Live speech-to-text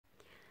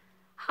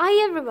Hi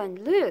everyone,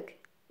 look!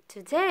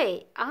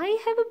 Today I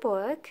have a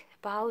book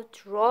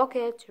about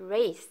rocket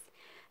race,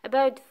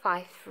 about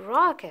 5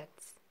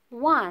 rockets.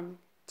 1,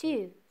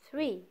 2,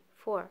 3,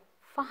 4,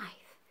 5.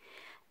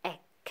 A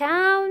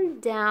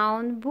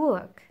countdown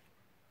book.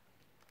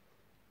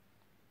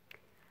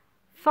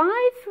 5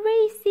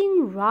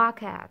 racing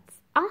rockets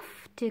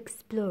off to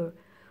explore.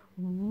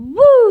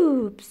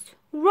 Whoops!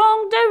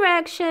 Wrong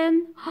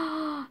direction.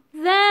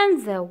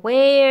 Then the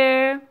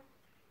where?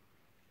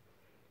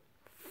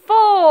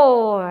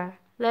 4.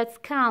 Let's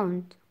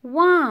count.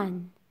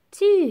 1,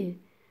 2,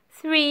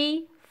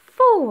 3,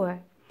 4.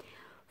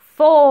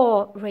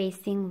 4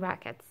 racing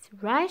rockets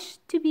rush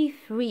to be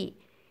free.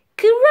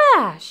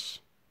 Crash!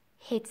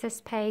 Hits a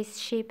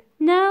spaceship.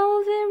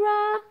 Now there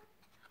are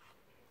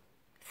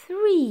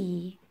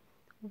 3.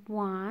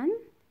 1,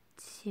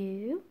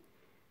 2,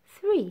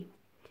 3.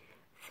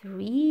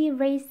 3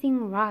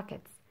 racing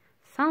rockets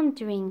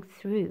thundering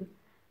through.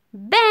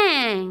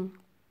 Bang!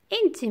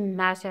 Into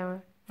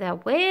matter. The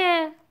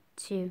where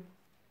to.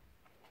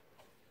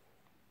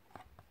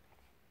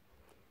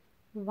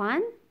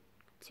 1,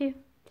 2.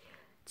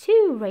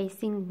 2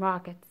 racing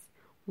rockets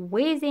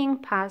whizzing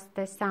past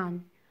the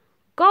sun,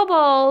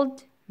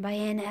 gobbled by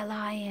an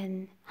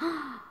alien.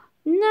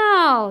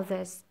 Now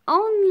there's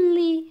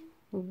only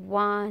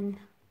one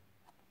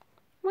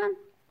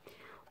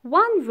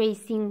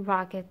racing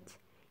rocket,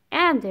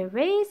 and the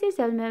race is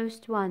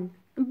almost won.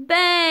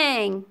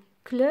 Bang!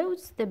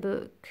 Close the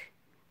book.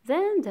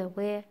 Then there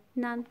were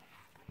none.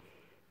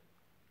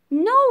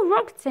 No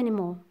rockets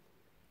anymore.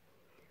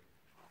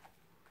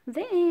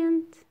 The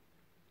end.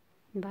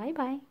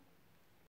 Bye-bye.